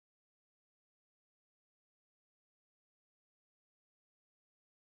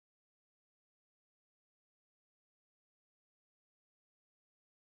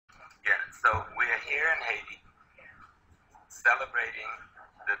Yeah, so we're here in Haiti celebrating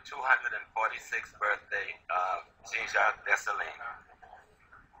the 246th birthday of Jacques Dessalines,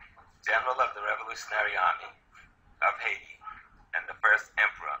 General of the Revolutionary Army of Haiti and the first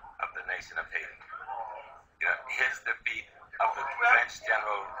emperor of the nation of Haiti. His defeat of the French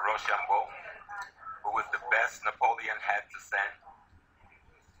General Rochambeau, who was the best Napoleon had to send,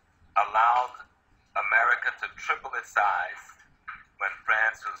 allowed America to triple its size when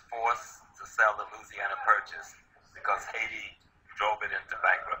France was forced to sell the Louisiana Purchase because Haiti drove it into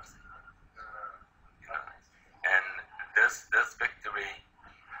bankruptcy. And this victory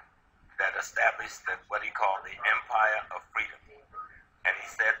that established what he called the Empire of Freedom. And he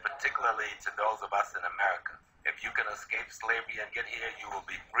said particularly to those of us in America, if you can escape slavery and get here, you will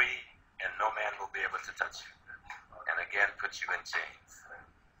be free and no man will be able to touch you. And again, put you in chains.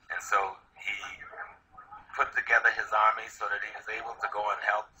 And so he put together his army so that he was able to go and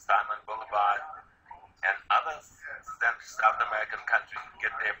help Simon Boulevard and other South American countries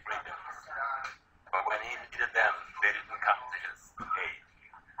get their freedoms. But when he needed them, they didn't come to his aid.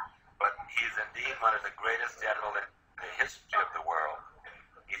 But he's indeed one of the greatest generals in the history of the world.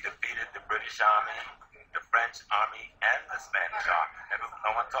 He defeated the British Army, the French Army, and the Spanish Army.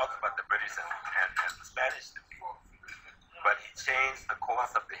 No one talks about the British and the Spanish defeat. But he changed the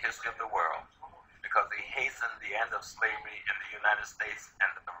course of the history of the world because he hastened the end of slavery in the United States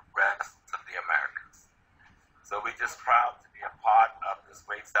and the rest of the Americas. So we're just proud to be a part of this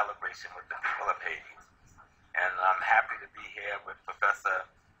great celebration with the people of Haiti. And I'm happy to be here with Professor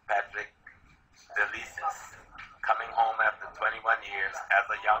Patrick Delices, coming home after 21 years as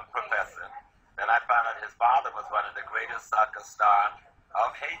a young professor. Then I found out his father was one of the greatest soccer stars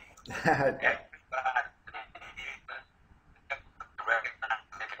of Haiti. Everybody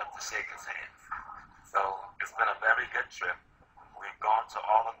recognized him enough to shake his hands. So it's been a very good trip. We've gone to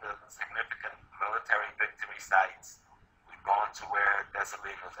all of the significant military victory sites. We've gone to where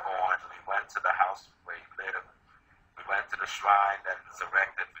Dessalines was born. We went to the house where he lived. We went to the shrine that was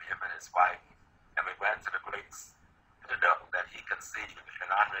erected for him and his wife. And we went to the great citadel that he conceived and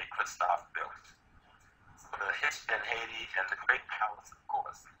Honorary Christophe built. So the history in Haiti and the great palace, of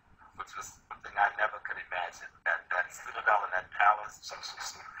course, which was something I never could imagine. That citadel and that palace is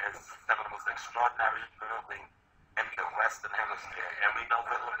some of the most extraordinary building in the Western Hemisphere, and we know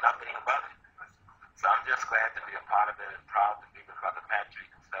little or nothing about it. So I'm just glad to be a part of it and proud to be with Brother Patrick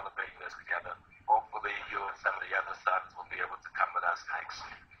and celebrating this together. Hopefully you and some of the other sons will be able to come with us next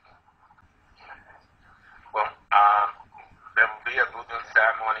year. Well, there will be a voodoo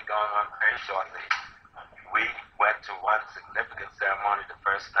ceremony going on very shortly. We went to one significant ceremony the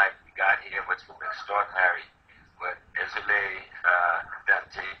first night we got here, which was extraordinary, with Dessalines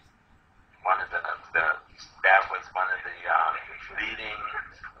that was one of the leading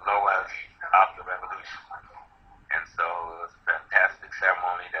lowers of the revolution. And so it was a fantastic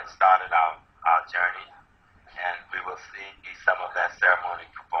ceremony that started our journey, and we will see some of that ceremony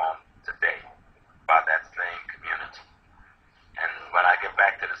performed today by that same community. And when I get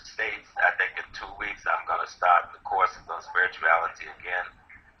back to the States, I think in 2 weeks I'm going to start the courses on spirituality again,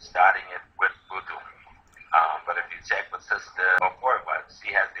 starting it with voodoo. But if you check with Sister Oporwa,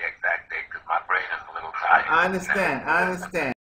 she has the exact date because my brain is a little tired. I understand.